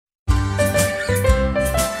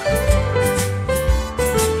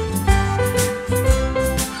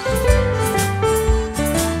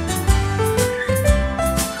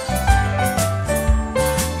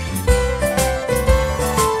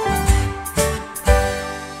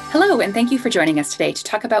Hello, and thank you for joining us today to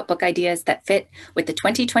talk about book ideas that fit with the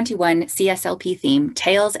 2021 CSLP theme,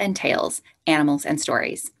 Tales and Tales, Animals and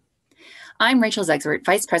Stories. I'm Rachel Zegswert,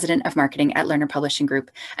 Vice President of Marketing at Lerner Publishing Group,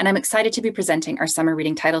 and I'm excited to be presenting our summer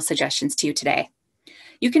reading title suggestions to you today.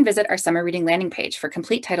 You can visit our summer reading landing page for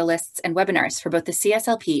complete title lists and webinars for both the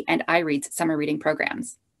CSLP and iRead's summer reading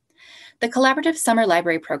programs. The Collaborative Summer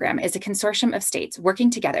Library Program is a consortium of states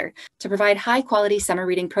working together to provide high-quality summer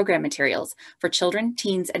reading program materials for children,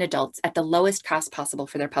 teens, and adults at the lowest cost possible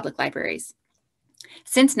for their public libraries.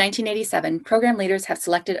 Since 1987, program leaders have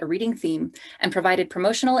selected a reading theme and provided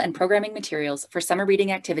promotional and programming materials for summer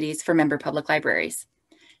reading activities for member public libraries.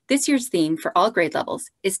 This year's theme for all grade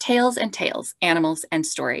levels is Tales and Tales, Animals and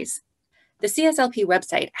Stories. The CSLP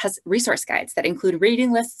website has resource guides that include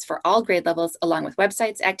reading lists for all grade levels, along with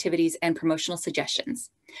websites, activities, and promotional suggestions.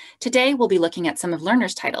 Today, we'll be looking at some of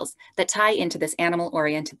Lerner's titles that tie into this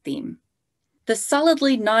animal-oriented theme. The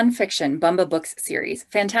solidly nonfiction Bumba Books series,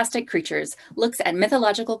 Fantastic Creatures, looks at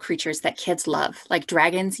mythological creatures that kids love, like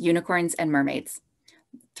dragons, unicorns, and mermaids.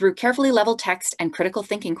 Through carefully leveled text and critical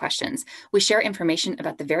thinking questions, we share information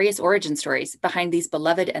about the various origin stories behind these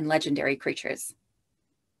beloved and legendary creatures.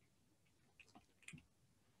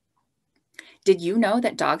 Did you know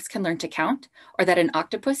that dogs can learn to count, or that an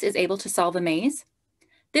octopus is able to solve a maze?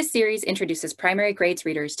 This series introduces primary grades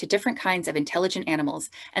readers to different kinds of intelligent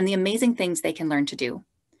animals and the amazing things they can learn to do.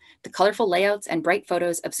 The colorful layouts and bright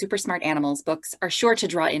photos of super smart animals books are sure to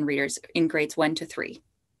draw in readers in grades 1 to 3.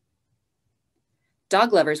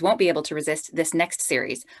 Dog lovers won't be able to resist this next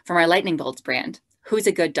series from our Lightning Bolts brand, Who's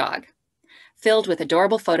a Good Dog? Filled with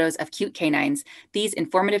adorable photos of cute canines, these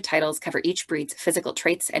informative titles cover each breed's physical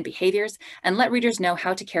traits and behaviors and let readers know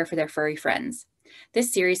how to care for their furry friends.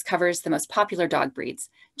 This series covers the most popular dog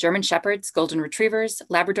breeds: German Shepherds, Golden Retrievers,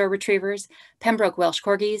 Labrador Retrievers, Pembroke Welsh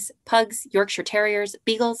Corgis, Pugs, Yorkshire Terriers,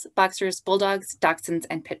 Beagles, Boxers, Bulldogs, Dachshunds,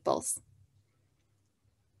 and Pit Bulls.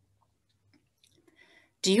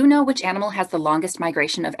 Do you know which animal has the longest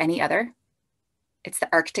migration of any other? It's the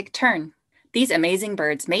Arctic tern. These amazing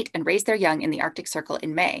birds mate and raise their young in the Arctic Circle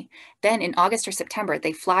in May. Then in August or September,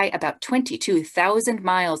 they fly about 22,000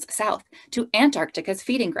 miles south to Antarctica's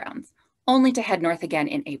feeding grounds, only to head north again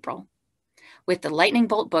in April. With the Lightning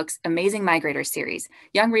Bolt Books Amazing Migrators series,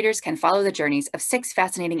 young readers can follow the journeys of 6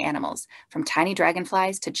 fascinating animals, from tiny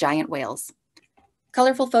dragonflies to giant whales.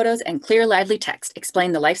 Colorful photos and clear, lively text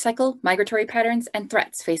explain the life cycle, migratory patterns, and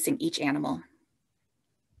threats facing each animal.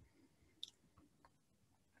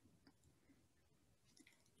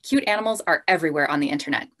 Cute animals are everywhere on the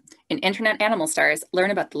internet. In Internet Animal Stars,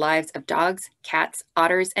 learn about the lives of dogs, cats,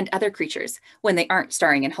 otters, and other creatures when they aren't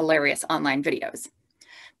starring in hilarious online videos.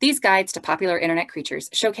 These guides to popular internet creatures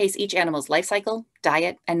showcase each animal's life cycle,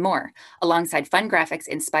 diet, and more, alongside fun graphics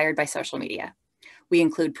inspired by social media. We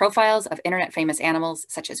include profiles of internet famous animals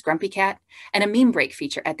such as Grumpy Cat and a meme break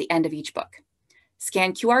feature at the end of each book.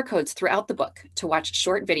 Scan QR codes throughout the book to watch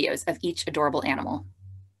short videos of each adorable animal.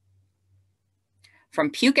 From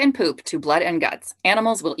puke and poop to blood and guts,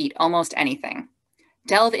 animals will eat almost anything.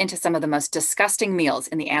 Delve into some of the most disgusting meals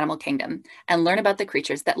in the animal kingdom and learn about the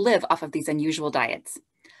creatures that live off of these unusual diets.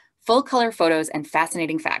 Full-color photos and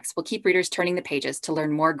fascinating facts will keep readers turning the pages to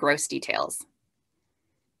learn more gross details.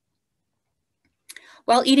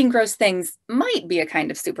 While eating gross things might be a kind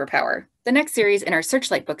of superpower, the next series in our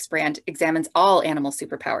Searchlight Books brand examines all animal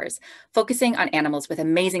superpowers, focusing on animals with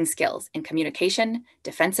amazing skills in communication,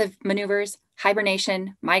 defensive maneuvers,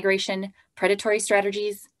 hibernation, migration, predatory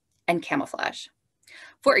strategies, and camouflage.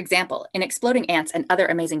 For example, in Exploding Ants and Other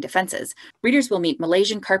Amazing Defenses, readers will meet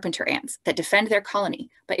Malaysian carpenter ants that defend their colony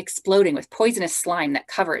by exploding with poisonous slime that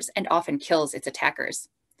covers and often kills its attackers.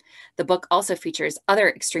 The book also features other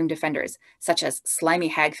extreme defenders, such as slimy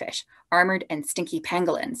hagfish, armored and stinky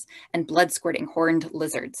pangolins, and blood-squirting horned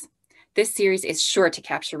lizards. This series is sure to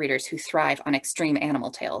capture readers who thrive on extreme animal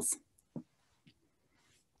tales.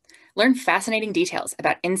 Learn fascinating details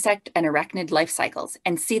about insect and arachnid life cycles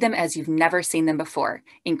and see them as you've never seen them before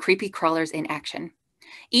in Creepy Crawlers in Action.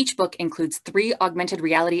 Each book includes 3 augmented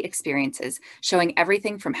reality experiences showing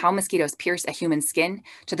everything from how mosquitoes pierce a human skin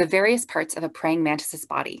to the various parts of a praying mantis's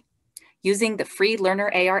body. Using the free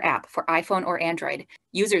Lerner AR app for iPhone or Android,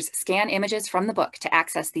 users scan images from the book to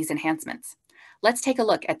access these enhancements. Let's take a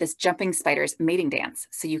look at this jumping spider's mating dance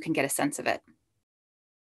so you can get a sense of it.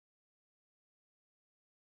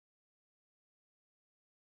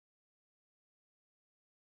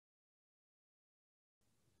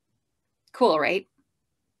 Cool, right?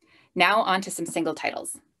 Now on to some single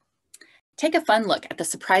titles. Take a fun look at the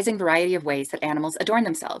surprising variety of ways that animals adorn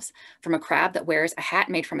themselves, from a crab that wears a hat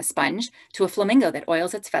made from a sponge, to a flamingo that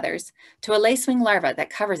oils its feathers, to a lacewing larva that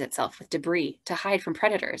covers itself with debris to hide from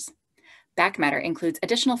predators. Back matter includes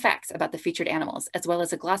additional facts about the featured animals, as well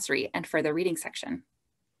as a glossary and further reading section.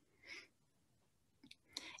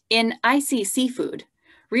 In I See Seafood,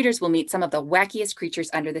 readers will meet some of the wackiest creatures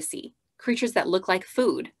under the sea, creatures that look like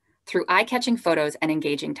food, through eye-catching photos and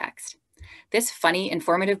engaging text. This funny,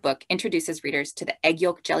 informative book introduces readers to the egg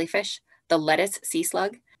yolk jellyfish, the lettuce sea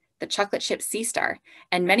slug, the chocolate chip sea star,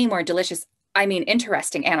 and many more delicious,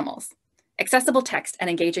 interesting animals. Accessible text and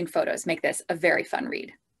engaging photos make this a very fun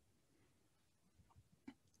read.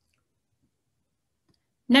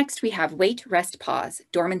 Next, we have Wait, Rest, Pause,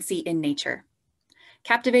 Dormancy in Nature.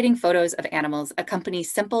 Captivating photos of animals accompany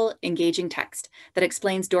simple, engaging text that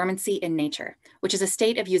explains dormancy in nature, which is a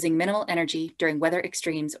state of using minimal energy during weather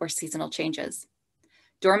extremes or seasonal changes.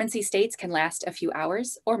 Dormancy states can last a few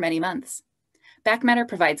hours or many months. Back matter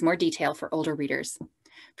provides more detail for older readers.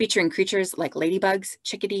 Featuring creatures like ladybugs,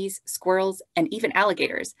 chickadees, squirrels, and even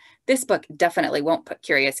alligators, this book definitely won't put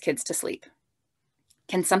curious kids to sleep.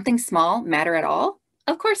 Can something small matter at all?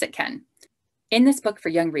 Of course it can. In this book for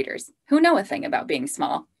young readers who know a thing about being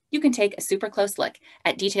small, you can take a super close look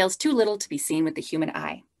at details too little to be seen with the human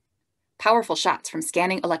eye. Powerful shots from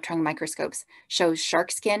scanning electron microscopes show shark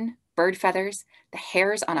skin, bird feathers, the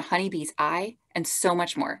hairs on a honeybee's eye, and so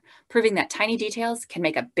much more, proving that tiny details can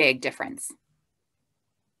make a big difference.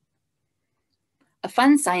 A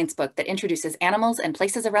fun science book that introduces animals and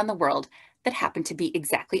places around the world that happen to be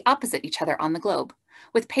exactly opposite each other on the globe,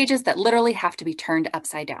 with pages that literally have to be turned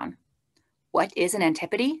upside down. What is an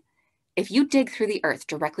antipode? If you dig through the earth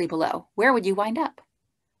directly below, where would you wind up?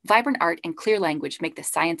 Vibrant art and clear language make the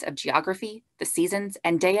science of geography, the seasons,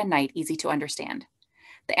 and day and night easy to understand.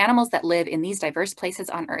 The animals that live in these diverse places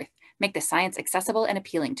on Earth make the science accessible and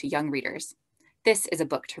appealing to young readers. This is a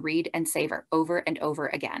book to read and savor over and over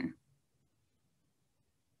again.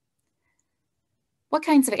 What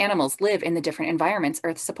kinds of animals live in the different environments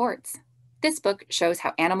Earth supports? This book shows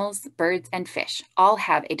how animals, birds, and fish all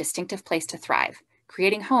have a distinctive place to thrive,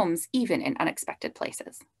 creating homes even in unexpected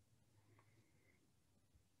places.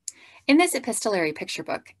 In this epistolary picture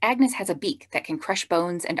book, Agnes has a beak that can crush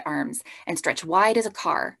bones and arms and stretch wide as a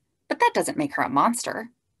car, but that doesn't make her a monster.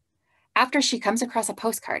 After she comes across a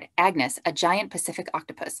postcard, Agnes, a giant Pacific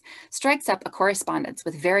octopus, strikes up a correspondence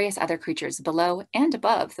with various other creatures below and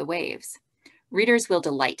above the waves. Readers will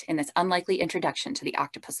delight in this unlikely introduction to the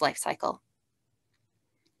octopus life cycle.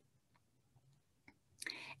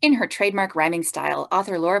 In her trademark rhyming style,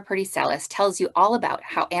 author Laura Purdy Salas tells you all about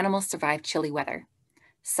how animals survive chilly weather.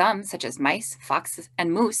 Some, such as mice, foxes,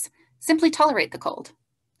 and moose, simply tolerate the cold.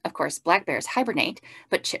 Of course, black bears hibernate,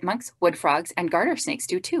 but chipmunks, wood frogs, and garter snakes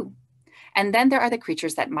do too. And then there are the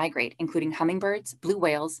creatures that migrate, including hummingbirds, blue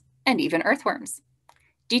whales, and even earthworms.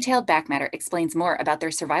 Detailed back matter explains more about their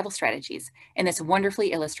survival strategies in this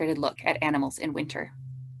wonderfully illustrated look at animals in winter.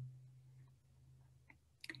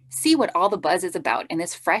 See what all the buzz is about in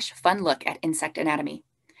this fresh, fun look at insect anatomy.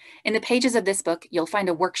 In the pages of this book, you'll find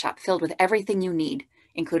a workshop filled with everything you need,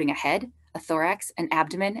 including a head, a thorax, an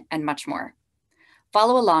abdomen, and much more.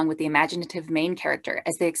 Follow along with the imaginative main character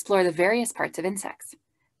as they explore the various parts of insects.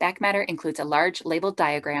 Back matter includes a large labeled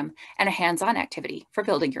diagram and a hands-on activity for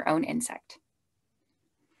building your own insect.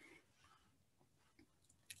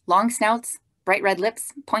 Long snouts, bright red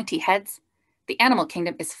lips, pointy heads. The animal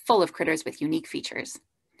kingdom is full of critters with unique features.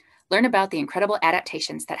 Learn about the incredible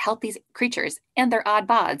adaptations that help these creatures and their odd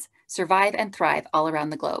bods survive and thrive all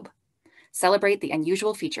around the globe. Celebrate the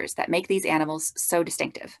unusual features that make these animals so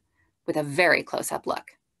distinctive, with a very close-up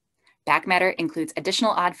look. Back matter includes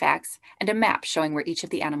additional odd facts and a map showing where each of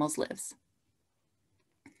the animals lives.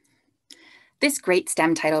 This great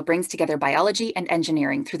STEM title brings together biology and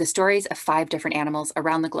engineering through the stories of 5 different animals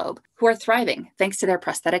around the globe who are thriving thanks to their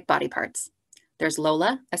prosthetic body parts. There's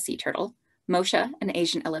Lola, a sea turtle, Moshe, an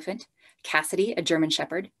Asian elephant, Cassidy, a German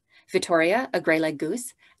shepherd, Vittoria, a gray-legged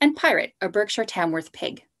goose, and Pirate, a Berkshire Tamworth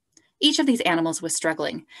pig. Each of these animals was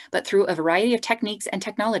struggling, but through a variety of techniques and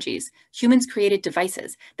technologies, humans created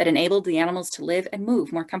devices that enabled the animals to live and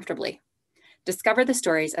move more comfortably. Discover the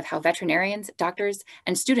stories of how veterinarians, doctors,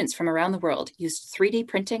 and students from around the world used 3D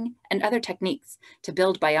printing and other techniques to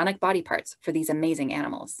build bionic body parts for these amazing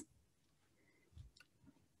animals.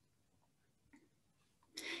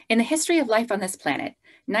 In the history of life on this planet,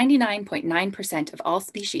 99.9% of all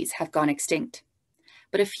species have gone extinct,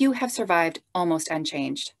 but a few have survived almost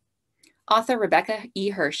unchanged. Author Rebecca E.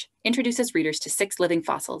 Hirsch introduces readers to 6 living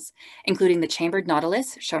fossils, including the chambered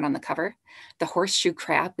nautilus, shown on the cover, the horseshoe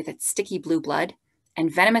crab with its sticky blue blood,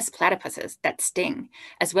 and venomous platypuses that sting,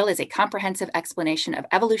 as well as a comprehensive explanation of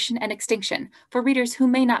evolution and extinction for readers who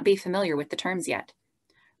may not be familiar with the terms yet.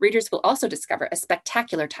 Readers will also discover a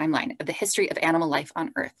spectacular timeline of the history of animal life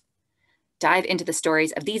on Earth. Dive into the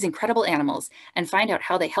stories of these incredible animals and find out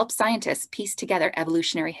how they help scientists piece together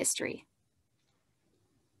evolutionary history.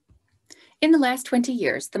 In the last 20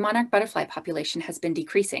 years, the monarch butterfly population has been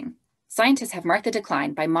decreasing. Scientists have marked the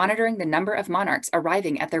decline by monitoring the number of monarchs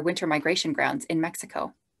arriving at their winter migration grounds in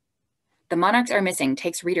Mexico. The Monarchs Are Missing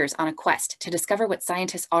takes readers on a quest to discover what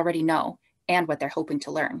scientists already know and what they're hoping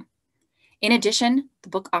to learn. In addition, the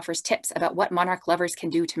book offers tips about what monarch lovers can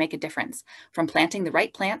do to make a difference, from planting the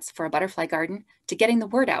right plants for a butterfly garden to getting the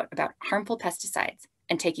word out about harmful pesticides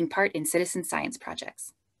and taking part in citizen science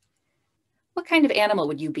projects. What kind of animal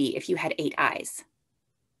would you be if you had 8 eyes?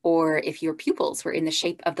 Or if your pupils were in the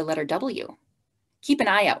shape of the letter W? Keep an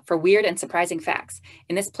eye out for weird and surprising facts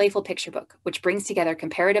in this playful picture book, which brings together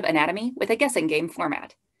comparative anatomy with a guessing game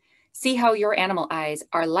format. See how your animal eyes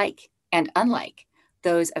are like and unlike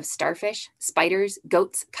those of starfish, spiders,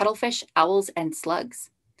 goats, cuttlefish, owls, and slugs.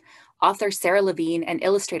 Author Sarah Levine and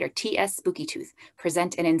illustrator T.S. Spookytooth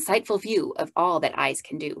present an insightful view of all that eyes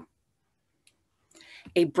can do.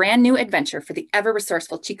 A brand new adventure for the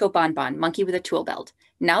ever-resourceful Chico Bonbon, monkey with a tool belt,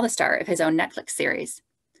 now the star of his own Netflix series.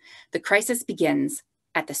 The crisis begins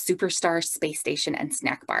at the Superstar Space Station and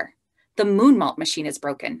Snack Bar. The moon malt machine is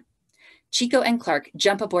broken. Chico and Clark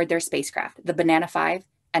jump aboard their spacecraft, the Banana 5,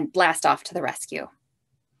 and blast off to the rescue.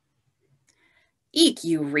 Eek,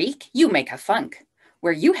 you reek, you make a funk.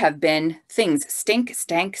 Where you have been, things stink,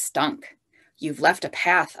 stank, stunk. You've left a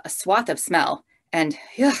path, a swath of smell, and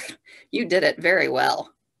ugh, you did it very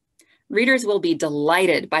well. Readers will be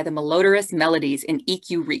delighted by the malodorous melodies in Eek,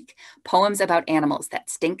 You Reek, poems about animals that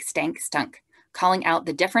stink, stank, stunk, calling out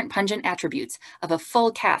the different pungent attributes of a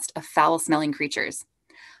full cast of foul-smelling creatures.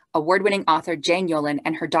 Award-winning author Jane Yolen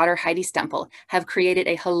and her daughter Heidi Stempel have created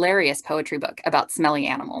a hilarious poetry book about smelly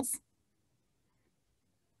animals.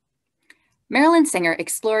 Marilyn Singer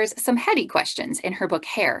explores some heady questions in her book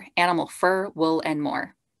Hair, Animal Fur, Wool, and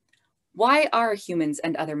More. Why are humans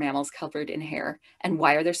and other mammals covered in hair, and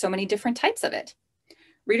why are there so many different types of it?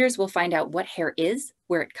 Readers will find out what hair is,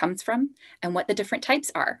 where it comes from, and what the different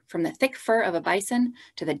types are, from the thick fur of a bison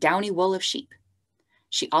to the downy wool of sheep.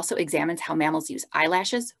 She also examines how mammals use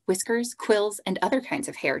eyelashes, whiskers, quills, and other kinds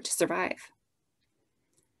of hair to survive.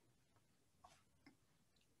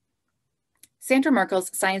 Sandra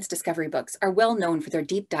Merkel's science discovery books are well known for their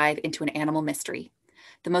deep dive into an animal mystery.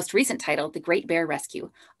 The most recent title, The Great Bear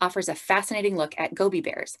Rescue, offers a fascinating look at goby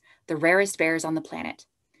bears, the rarest bears on the planet.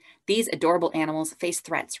 These adorable animals face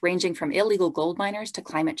threats ranging from illegal gold miners to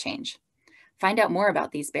climate change. Find out more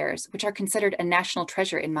about these bears, which are considered a national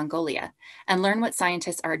treasure in Mongolia, and learn what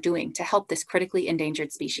scientists are doing to help this critically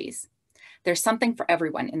endangered species. There's something for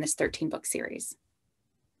everyone in this 13-book series.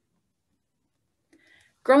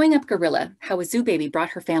 Growing Up Gorilla, How a Zoo Baby Brought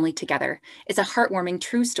Her Family Together, is a heartwarming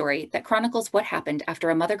true story that chronicles what happened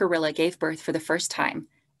after a mother gorilla gave birth for the first time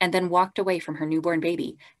and then walked away from her newborn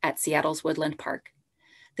baby at Seattle's Woodland Park.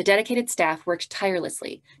 The dedicated staff worked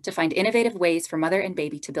tirelessly to find innovative ways for mother and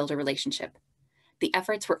baby to build a relationship. The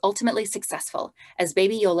efforts were ultimately successful as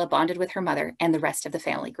baby Yola bonded with her mother and the rest of the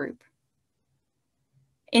family group.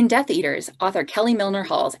 In Death Eaters, author Kelly Milner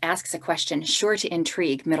Halls asks a question sure to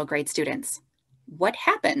intrigue middle grade students. What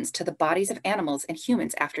happens to the bodies of animals and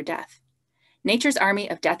humans after death? Nature's army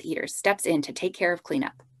of Death Eaters steps in to take care of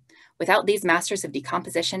cleanup. Without these masters of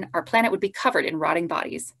decomposition, our planet would be covered in rotting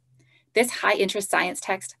bodies. This high-interest science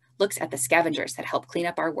text looks at the scavengers that help clean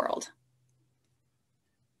up our world.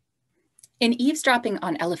 In Eavesdropping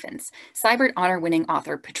on Elephants, Sybert honor-winning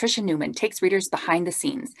author Patricia Newman takes readers behind the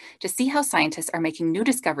scenes to see how scientists are making new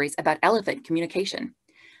discoveries about elephant communication.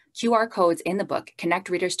 QR codes in the book connect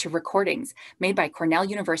readers to recordings made by Cornell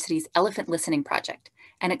University's Elephant Listening Project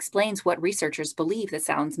and explains what researchers believe the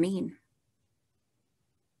sounds mean.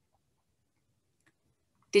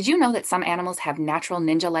 Did you know that some animals have natural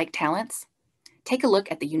ninja-like talents? Take a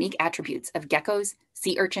look at the unique attributes of geckos,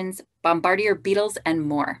 sea urchins, bombardier beetles, and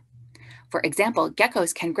more. For example,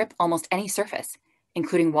 geckos can grip almost any surface,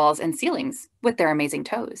 including walls and ceilings, with their amazing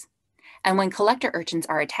toes. And when collector urchins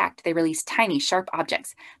are attacked, they release tiny, sharp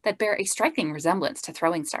objects that bear a striking resemblance to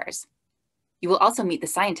throwing stars. You will also meet the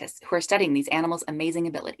scientists who are studying these animals' amazing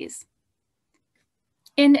abilities.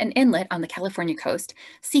 In an inlet on the California coast,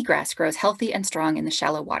 seagrass grows healthy and strong in the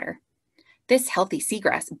shallow water. This healthy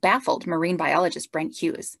seagrass baffled marine biologist Brent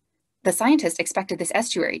Hughes. The scientist expected this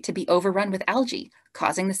estuary to be overrun with algae,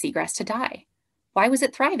 causing the seagrass to die. Why was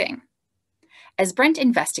it thriving? As Brent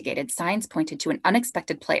investigated, signs pointed to an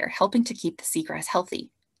unexpected player helping to keep the seagrass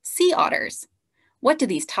healthy: sea otters. What do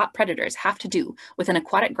these top predators have to do with an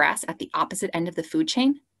aquatic grass at the opposite end of the food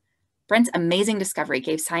chain? Brent's amazing discovery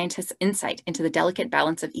gave scientists insight into the delicate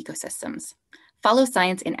balance of ecosystems. Follow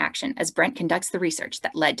science in action as Brent conducts the research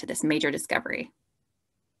that led to this major discovery.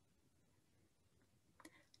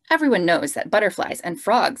 Everyone knows that butterflies and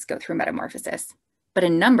frogs go through metamorphosis, but a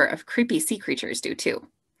number of creepy sea creatures do too.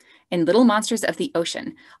 In Little Monsters of the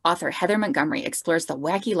Ocean, author Heather Montgomery explores the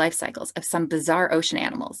wacky life cycles of some bizarre ocean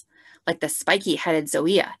animals, like the spiky-headed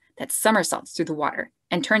zoea that somersaults through the water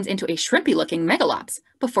and turns into a shrimpy-looking megalops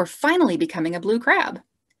before finally becoming a blue crab.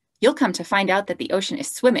 You'll come to find out that the ocean is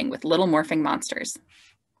swimming with little morphing monsters.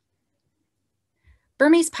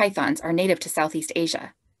 Burmese pythons are native to Southeast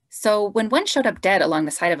Asia, so when one showed up dead along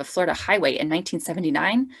the side of a Florida highway in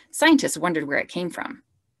 1979, scientists wondered where it came from.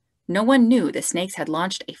 No one knew the snakes had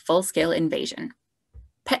launched a full-scale invasion.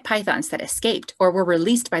 Pet pythons that escaped or were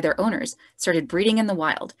released by their owners started breeding in the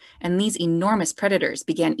wild, and these enormous predators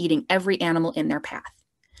began eating every animal in their path.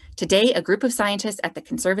 Today, a group of scientists at the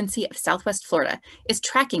Conservancy of Southwest Florida is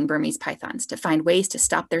tracking Burmese pythons to find ways to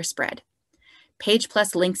stop their spread. Page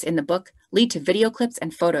plus links in the book lead to video clips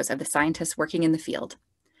and photos of the scientists working in the field.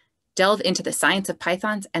 Delve into the science of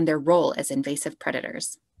pythons and their role as invasive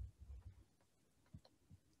predators.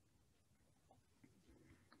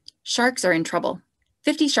 Sharks are in trouble.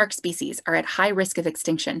 50 shark species are at high risk of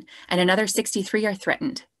extinction, and another 63 are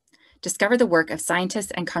threatened. Discover the work of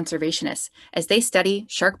scientists and conservationists as they study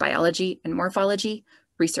shark biology and morphology,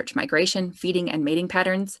 research migration, feeding, and mating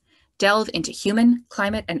patterns, delve into human,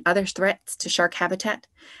 climate, and other threats to shark habitat,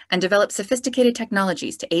 and develop sophisticated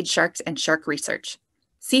technologies to aid sharks and shark research.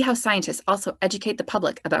 See how scientists also educate the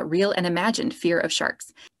public about real and imagined fear of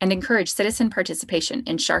sharks and encourage citizen participation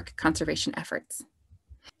in shark conservation efforts.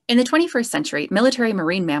 In the 21st century, military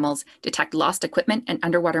marine mammals detect lost equipment and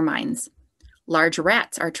underwater mines. Large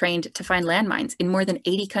rats are trained to find landmines in more than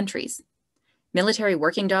 80 countries. Military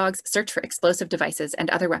working dogs search for explosive devices and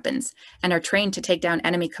other weapons and are trained to take down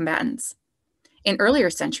enemy combatants. In earlier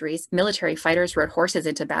centuries, military fighters rode horses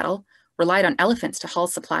into battle, relied on elephants to haul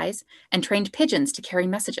supplies, and trained pigeons to carry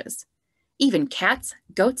messages. Even cats,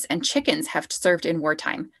 goats, and chickens have served in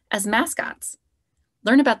wartime as mascots.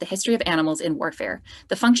 Learn about the history of animals in warfare,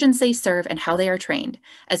 the functions they serve and how they are trained,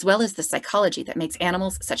 as well as the psychology that makes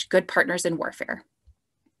animals such good partners in warfare.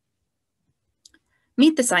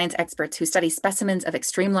 Meet the science experts who study specimens of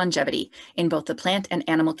extreme longevity in both the plant and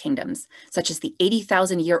animal kingdoms, such as the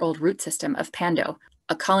 80,000-year-old root system of Pando,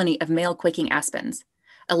 a colony of male quaking aspens,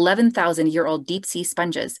 11,000-year-old deep-sea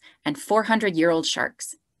sponges, and 400-year-old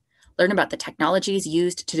sharks. Learn about the technologies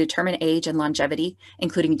used to determine age and longevity,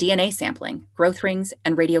 including DNA sampling, growth rings,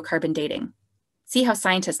 and radiocarbon dating. See how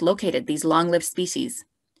scientists located these long-lived species,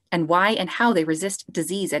 and why and how they resist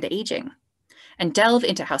disease and aging. And delve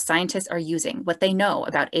into how scientists are using what they know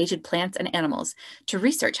about aged plants and animals to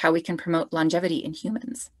research how we can promote longevity in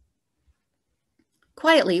humans.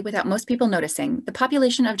 Quietly, without most people noticing, the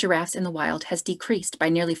population of giraffes in the wild has decreased by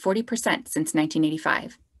nearly 40% since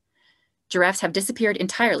 1985. Giraffes have disappeared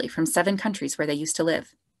entirely from 7 countries where they used to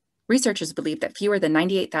live. Researchers believe that fewer than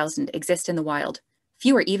 98,000 exist in the wild,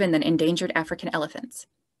 fewer even than endangered African elephants.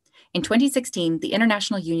 In 2016, the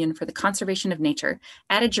International Union for the Conservation of Nature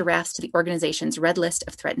added giraffes to the organization's Red List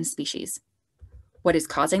of Threatened Species. What is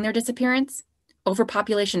causing their disappearance?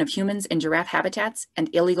 Overpopulation of humans in giraffe habitats and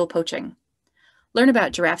illegal poaching. Learn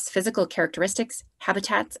about giraffes' physical characteristics,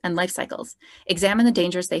 habitats, and life cycles. Examine the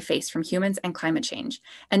dangers they face from humans and climate change,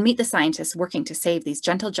 and meet the scientists working to save these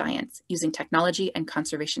gentle giants using technology and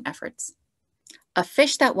conservation efforts. A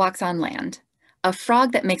fish that walks on land, a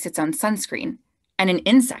frog that makes its own sunscreen, and an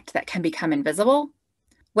insect that can become invisible?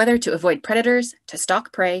 Whether to avoid predators, to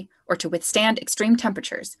stalk prey, or to withstand extreme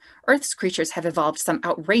temperatures, Earth's creatures have evolved some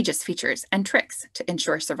outrageous features and tricks to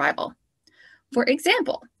ensure survival. For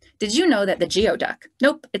example, did you know that the geoduck,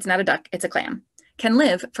 nope, it's not a duck, it's a clam, can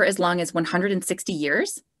live for as long as 160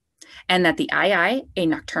 years? And that the ii, a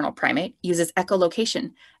nocturnal primate, uses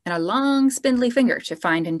echolocation and a long spindly finger to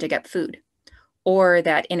find and dig up food. Or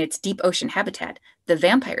that in its deep ocean habitat, the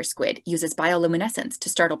vampire squid uses bioluminescence to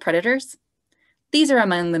startle predators? These are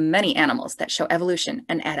among the many animals that show evolution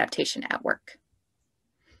and adaptation at work.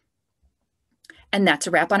 And that's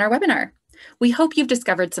a wrap on our webinar. We hope you've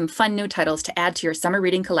discovered some fun new titles to add to your summer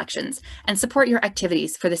reading collections and support your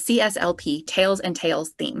activities for the CSLP Tales and Tales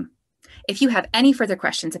theme. If you have any further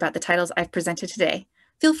questions about the titles I've presented today,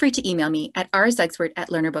 feel free to email me at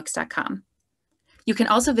rzexpert@lernerbooks.com. You can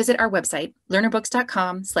also visit our website,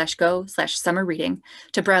 lernerbooks.com/go/summer reading,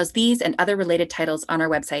 to browse these and other related titles on our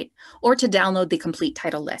website, or to download the complete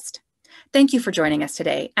title list. Thank you for joining us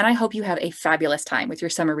today, and I hope you have a fabulous time with your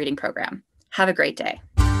summer reading program. Have a great day.